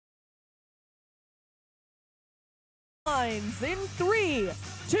Lines in 3,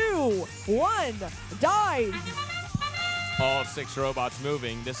 2, 1, dive! All 6 robots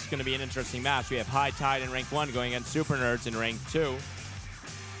moving. This is going to be an interesting match. We have High Tide in rank 1 going against Super Nerds in rank 2,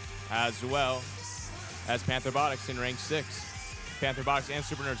 as well as Robotics in rank 6. Robotics and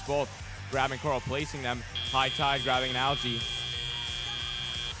Super Nerds both grabbing coral, placing them. High Tide grabbing an algae.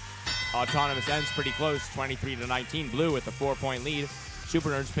 Autonomous ends pretty close, 23-19. Blue with a 4-point lead. Super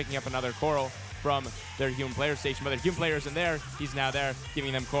Nerds picking up another coral from their human player station, but their human player isn't there. He's now there,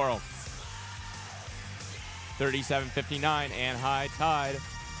 giving them coral. 37-59, and High Tide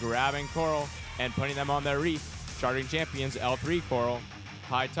grabbing coral and putting them on their reef. Charting champions, L3 coral.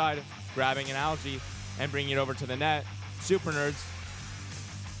 High Tide grabbing an algae and bringing it over to the net. Super Nerds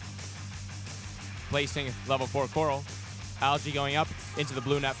placing level 4 coral. Algae going up into the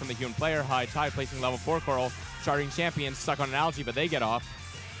blue net from the human player. High Tide placing level 4 coral. Charting champions stuck on an algae, but they get off.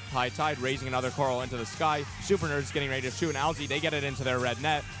 High Tide raising another coral into the sky. Super Nerds getting ready to shoot an algae. They get it into their red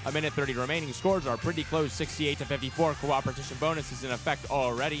net. A minute 30 remaining. Scores are pretty close, 68-54. Cooperation bonus is in effect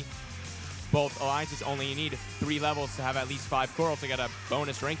already. Both alliances only need 3 levels to have at least 5 coral to get a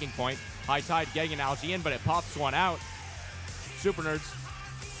bonus ranking point. High Tide getting an algae in, but it pops one out. Super Nerds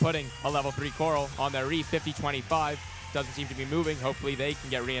putting a level 3 coral on their reef, 50-25. Doesn't seem to be moving. Hopefully they can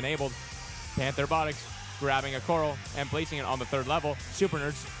get re-enabled. Robotics grabbing a coral and placing it on the 3rd level. Super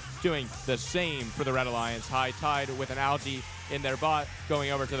Nerds doing the same for the Red Alliance. High Tide with an algae in their bot, going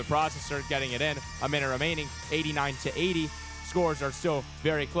over to the processor, getting it in. A minute remaining, 89-80. Scores are still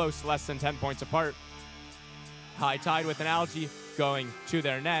very close, less than 10 points apart. High Tide with an algae going to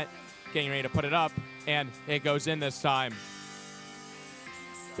their net, getting ready to put it up, and it goes in this time.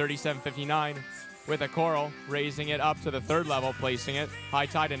 37-59 with a coral, raising it up to the 3rd level, placing it. High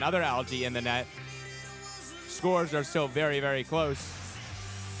Tide, another algae in the net. Scores are still very, very close.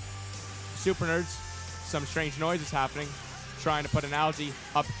 Super Nerds, some strange noises happening, trying to put an algae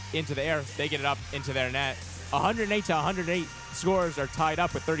up into the air. They get it up into their net. 108-108. Scores are tied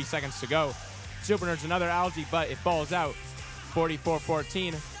up with 30 seconds to go. Super Nerds, another algae, but it falls out.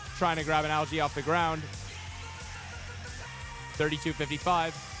 44-14, trying to grab an algae off the ground.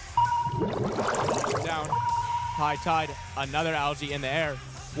 32-55. Down. High Tide, another algae in the air.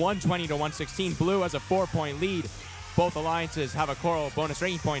 120-116. Blue has a 4-point lead. Both alliances have a coral bonus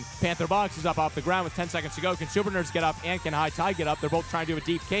ranking point. Robotics is up off the ground with 10 seconds to go. Can Super Nerds get up and can High Tide get up? They're both trying to do a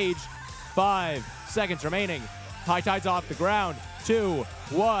deep cage. 5 seconds remaining. High Tide's off the ground. 2,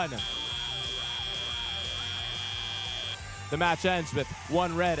 1. The match ends with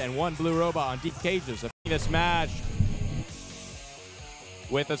 1 red and 1 blue robot on deep cages. This match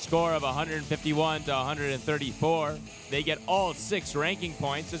with a score of 151-134. They get all 6 ranking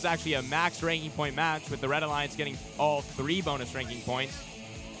points. This is actually a max ranking point match with the Red Alliance getting all 3 bonus ranking points.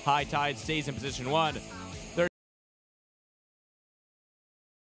 High Tide stays in position 1.